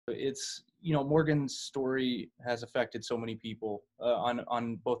It's, Morgan's story has affected so many people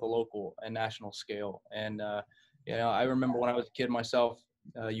on both a local and national scale. And, I remember when I was a kid myself,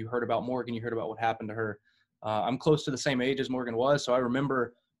 you heard about Morgan, you heard about what happened to her. I'm close to the same age as Morgan was, so I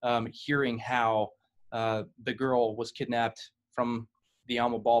remember hearing how the girl was kidnapped from the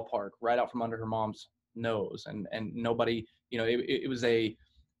Alma ballpark right out from under her mom's nose, and nobody, it was a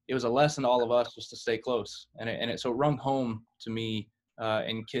lesson to all of us just to stay close, so it rung home to me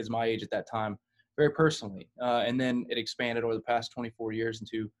and kids my age at that time very personally, and then it expanded over the past 24 years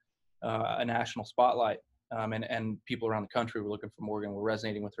into a national spotlight, and people around the country were looking for Morgan, were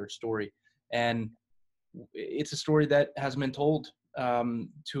resonating with her story, and it's a story that hasn't been told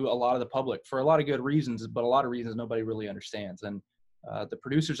to a lot of the public for a lot of good reasons, but a lot of reasons nobody really understands. And the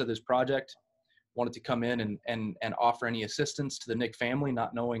producers of this project wanted to come in and offer any assistance to the Nick family,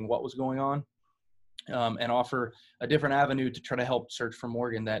 not knowing what was going on, and offer a different avenue to try to help search for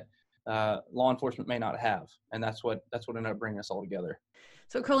Morgan that law enforcement may not have. And that's what ended up bringing us all together.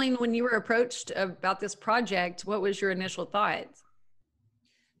 So Colleen, when you were approached about this project, what was your initial thoughts?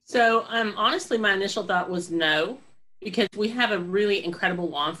 So honestly, my initial thought was no, because we have a really incredible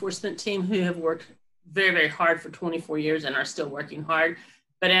law enforcement team who have worked very, very hard for 24 years and are still working hard.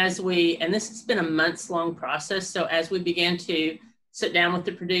 But and this has been a months-long process, so as we began to sit down with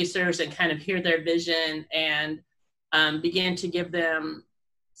the producers and kind of hear their vision and began to give them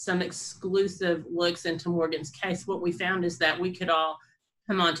some exclusive looks into Morgan's case, what we found is that we could all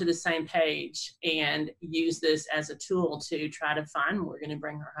come onto the same page and use this as a tool to try to find Morgan and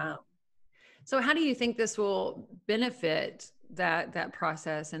bring her home. So how do you think this will benefit that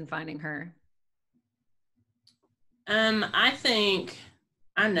process in finding her?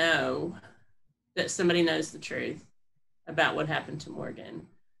 I know that somebody knows the truth about what happened to Morgan,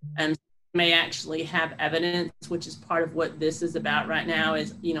 and may actually have evidence, which is part of what this is about right now,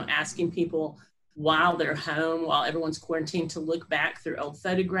 is, asking people while they're home, while everyone's quarantined, to look back through old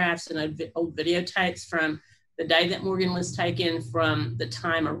photographs and old videotapes from the day that Morgan was taken, from the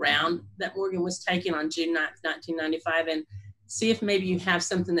time around that Morgan was taken on June 9th, 1995, and see if maybe you have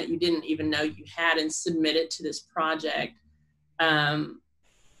something that you didn't even know you had, and submit it to this project.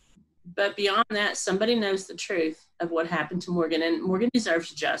 But beyond that, somebody knows the truth of what happened to Morgan, and Morgan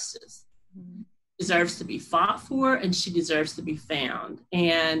deserves justice. Mm-hmm. Deserves to be fought for, and she deserves to be found.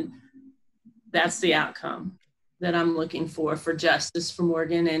 And that's the outcome that I'm looking for justice for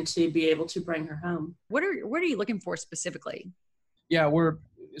Morgan, and to be able to bring her home. What are you looking for specifically? Yeah, we're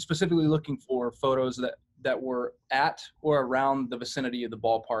specifically looking for photos that were at or around the vicinity of the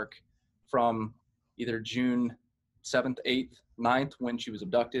ballpark from either June 7th, 8th, 9th, when she was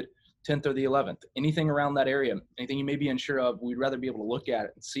abducted, 10th or the 11th. Anything around that area, anything you may be unsure of, we'd rather be able to look at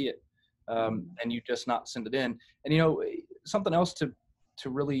it and see it, and you just not send it in. And, something else to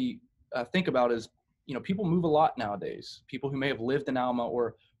really think about is, people move a lot nowadays. People who may have lived in Alma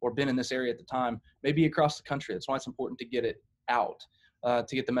or been in this area at the time may be across the country. That's why it's important to get it out,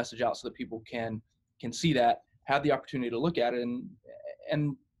 to get the message out so that people can see that, have the opportunity to look at it.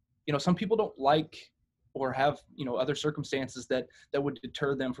 And some people don't like or have, other circumstances that would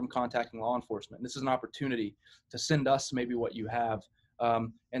deter them from contacting law enforcement. This is an opportunity to send us maybe what you have,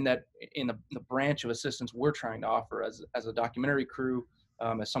 and that in the branch of assistance we're trying to offer as a documentary crew,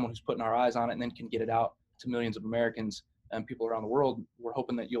 as someone who's putting our eyes on it and then can get it out to millions of Americans and people around the world. We're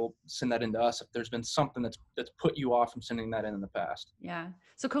hoping that you'll send that into us if there's been something that's put you off from sending that in the past. Yeah.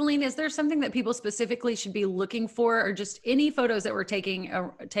 So Colleen, is there something that people specifically should be looking for, or just any photos that were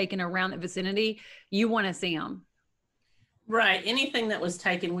taken around the vicinity, you want to see them? Right. Anything that was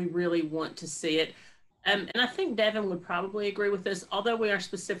taken, we really want to see it. And I think Devin would probably agree with this, although we are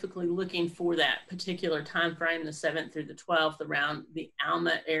specifically looking for that particular time frame, the 7th through the 12th, around the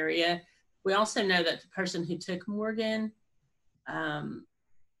Alma area. We also know that the person who took Morgan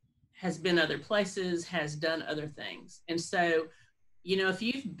has been other places, has done other things. And so, if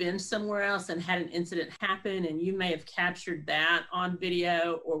you've been somewhere else and had an incident happen, and you may have captured that on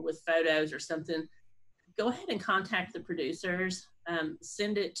video or with photos or something, go ahead and contact the producers,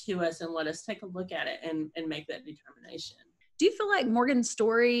 send it to us, and let us take a look at it and make that determination. Do you feel like Morgan's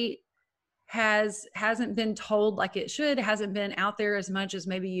story hasn't been told like it should, hasn't been out there as much as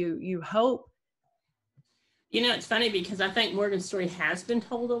maybe you hope? It's funny, because I think Morgan's story has been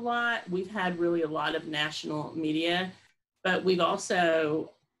told a lot. We've had really a lot of national media, but we've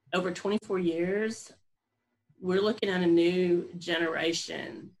also, over 24 years, we're looking at a new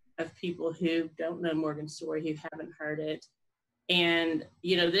generation of people who don't know Morgan's story, who haven't heard it. And,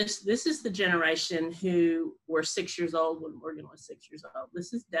 this is the generation who were 6 years old when Morgan was 6 years old.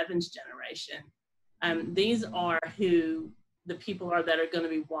 This is Devin's generation. These are who the people are that are going to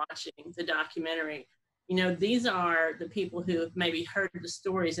be watching the documentary. You know, these are the people who have maybe heard the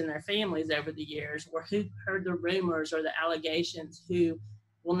stories in their families over the years, or who heard the rumors or the allegations, who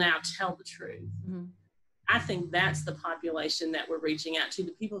will now tell the truth. Mm-hmm. I think that's the population that we're reaching out to,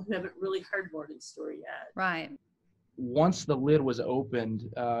 the people who haven't really heard Morgan's story yet. Right. Once the lid was opened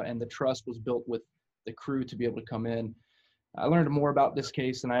and the trust was built with the crew to be able to come in, I learned more about this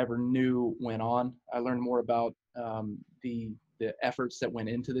case than I ever knew went on. I learned more about the efforts that went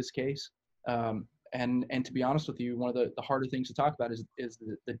into this case. And to be honest with you, one of the harder things to talk about is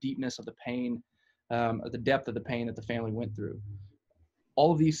the deepness of the pain, or the depth of the pain that the family went through.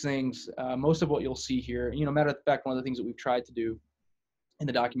 All of these things, most of what you'll see here, you know, matter of fact, one of the things that we've tried to do in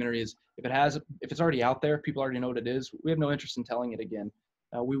the documentary is if it's already out there, people already know what it is, we have no interest in telling it again.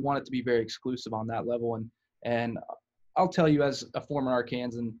 We want it to be very exclusive on that level. And I'll tell you, as a former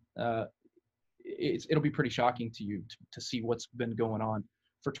Arkansan, it'll be pretty shocking to you to see what's been going on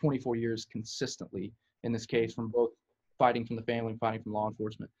for 24 years consistently in this case, from both fighting from the family and fighting from law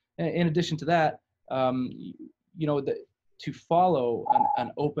enforcement. And in addition to that, you know, to follow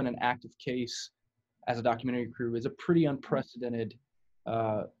an open and active case as a documentary crew is a pretty unprecedented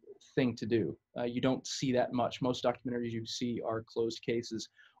thing to do. You don't see that much. Most documentaries you see are closed cases,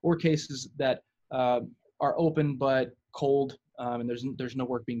 or cases that are open but cold, and there's no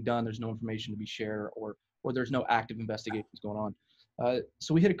work being done, there's no information to be shared, or there's no active investigations going on.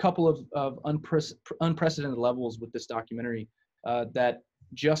 So we hit a couple of unprecedented levels with this documentary that,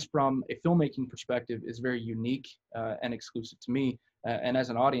 just from a filmmaking perspective, is very unique and exclusive to me. And as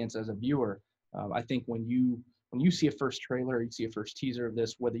an audience, as a viewer, I think when you see a first trailer, you see a first teaser of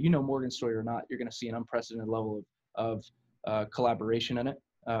this, whether you know Morgan's story or not, you're going to see an unprecedented level of collaboration in it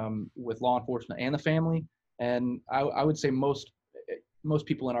with law enforcement and the family. And I would say most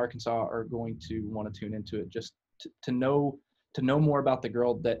people in Arkansas are going to want to tune into it just to know more about the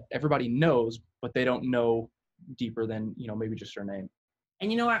girl that everybody knows, but they don't know deeper than, you know, maybe just her name.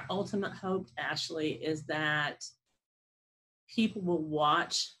 And, you know, our ultimate hope, Ashley, is that people will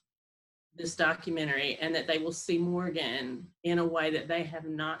watch this documentary and that they will see Morgan in a way that they have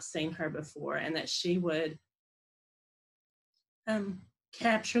not seen her before, and that she would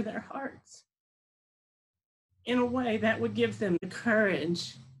capture their hearts in a way that would give them the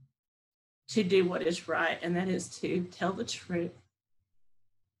courage to do what is right, and that is to tell the truth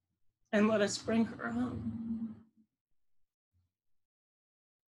and let us bring her home.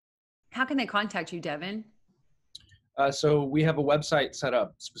 How can they contact you, Devin? So we have a website set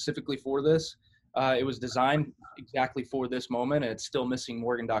up specifically for this. It was designed exactly for this moment, and it's still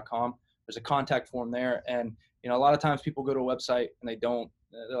missingmorgan.com. There's a contact form there, and you know, a lot of times people go to a website and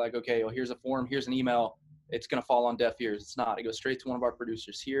they're like, okay, well, here's a form, here's an email. It's going to fall on deaf ears. It's not. It goes straight to one of our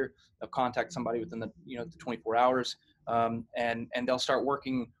producers here. They'll contact somebody within the 24 hours, and they'll start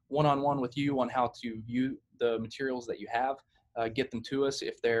working one-on-one with you on how to view the materials that you have, get them to us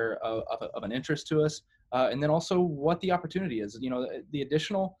if they're of an interest to us, and then also what the opportunity is. You know, the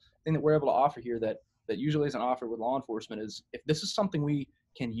additional thing that we're able to offer here that usually isn't offered with law enforcement is, if this is something we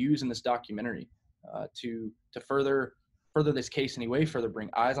can use in this documentary to further this case anyway, further bring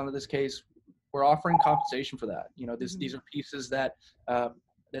eyes onto this case, we're offering compensation for that. You know, these are pieces that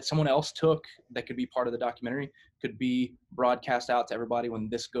someone else took that could be part of the documentary, could be broadcast out to everybody when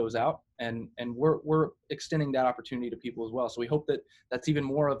this goes out, and we're extending that opportunity to people as well. So we hope that that's even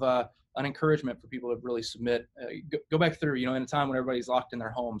more of an encouragement for people to really submit. Go back through, you know, in a time when everybody's locked in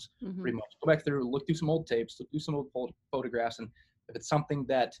their homes, pretty much. Go back through, look through some old tapes, look through some old photographs, and if it's something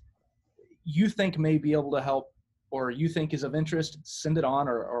that you think may be able to help, or you think is of interest, send it on,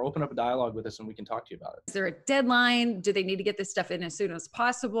 or open up a dialogue with us and we can talk to you about it. Is there a deadline? Do they need to get this stuff in as soon as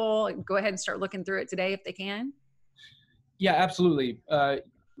possible? Go ahead and start looking through it today if they can. Yeah, absolutely.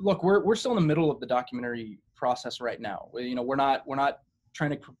 Look, we're still in the middle of the documentary process right now. You know, we're not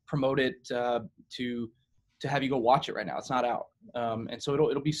trying to promote it to have you go watch it right now. It's not out. And so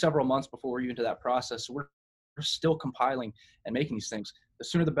it'll be several months before we're even to that process. So we're still compiling and making these things. The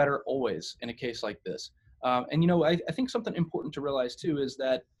sooner the better, always, in a case like this. And, you know, I think something important to realize, too, is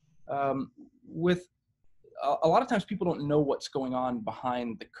that with a lot of times people don't know what's going on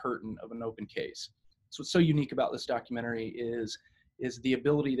behind the curtain of an open case. So what's so unique about this documentary is the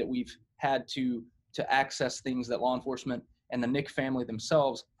ability that we've had to access things that law enforcement and the Nick family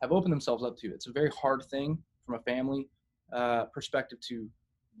themselves have opened themselves up to. It's a very hard thing from a family perspective to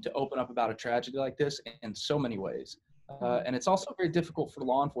open up about a tragedy like this in so many ways. And it's also very difficult for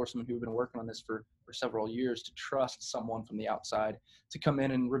law enforcement who have been working on this for several years to trust someone from the outside to come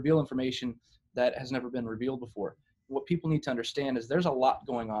in and reveal information that has never been revealed before. What people need to understand is there's a lot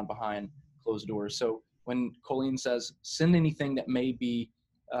going on behind closed doors. So when Colleen says, send anything that may be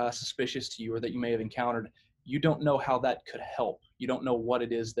suspicious to you or that you may have encountered, you don't know how that could help. You don't know what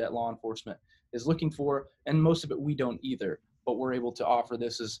it is that law enforcement is looking for, and most of it we don't either. But we're able to offer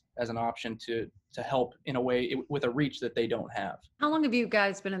this as an option to help in a way with a reach that they don't have. How long have you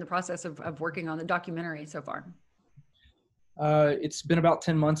guys been in the process of working on the documentary so far? It's been about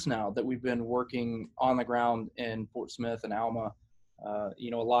 10 months now that we've been working on the ground in Fort Smith and Alma. A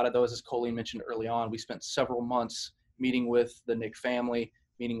lot of those, as Colleen mentioned early on, we spent several months meeting with the Nick family,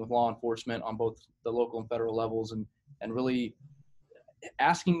 meeting with law enforcement on both the local and federal levels, and really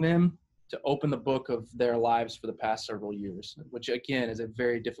asking them to open the book of their lives for the past several years, which again is a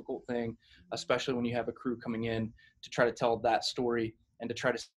very difficult thing, especially when you have a crew coming in to try to tell that story and to try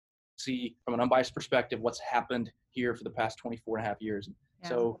to see from an unbiased perspective what's happened here for the past 24 and a half years. Yeah.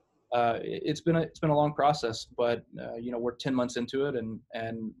 So it's been a long process, but we're 10 months into it,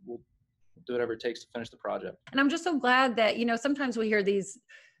 and we'll do whatever it takes to finish the project. And I'm just so glad that, sometimes we hear these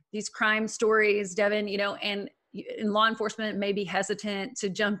crime stories, Devin, and law enforcement may be hesitant to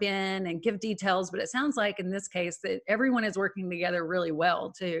jump in and give details, but it sounds like in this case that everyone is working together really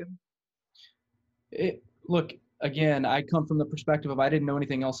well too. Look, again, I come from the perspective of I didn't know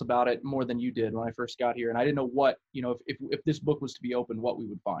anything else about it more than you did when I first got here. And I didn't know what, if this book was to be opened, what we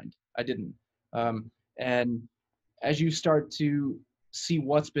would find. I didn't. And as you start to see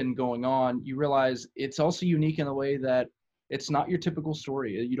what's been going on, you realize it's also unique in the way that it's not your typical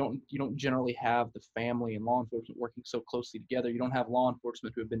story. You don't generally have the family and law enforcement working so closely together. You don't have law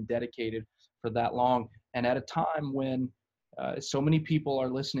enforcement who have been dedicated for that long. And at a time when so many people are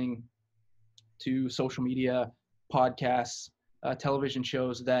listening to social media, podcasts, television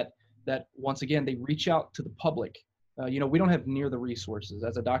shows that once again, they reach out to the public. We don't have near the resources.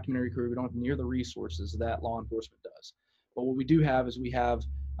 As a documentary crew, we don't have near the resources that law enforcement does. But what we do have is we have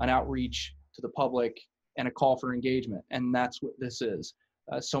an outreach to the public and a call for engagement. And that's what this is.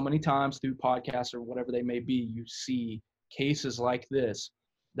 So many times through podcasts or whatever they may be, you see cases like this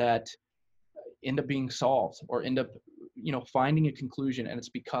that end up being solved or end up, finding a conclusion. And it's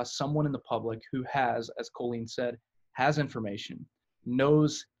because someone in the public who has, as Colleen said, has information,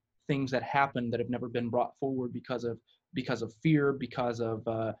 knows things that happen that have never been brought forward because of fear, because of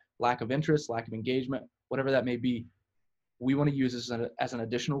lack of interest, lack of engagement, whatever that may be. We want to use this as an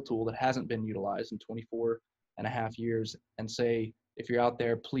additional tool that hasn't been utilized in 24 and a half years and say, if you're out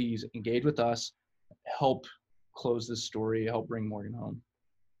there, please engage with us, help close this story, help bring Morgan home.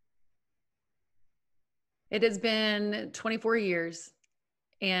 It has been 24 years.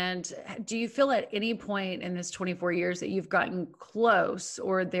 And do you feel at any point in this 24 years that you've gotten close,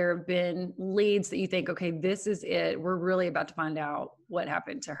 or there have been leads that you think, okay, this is it, we're really about to find out what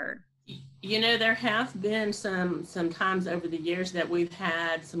happened to her? There have been some times over the years that we've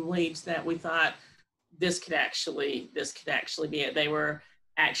had some leads that we thought this could actually be it. They were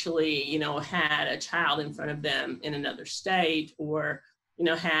actually, had a child in front of them in another state, or,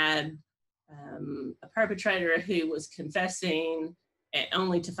 had a perpetrator who was confessing,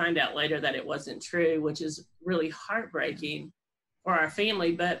 only to find out later that it wasn't true, which is really heartbreaking for our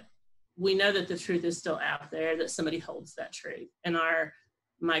family. But we know that the truth is still out there, that somebody holds that truth. And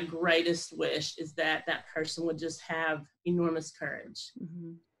my greatest wish is that that person would just have enormous courage.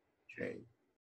 Mm-hmm. True.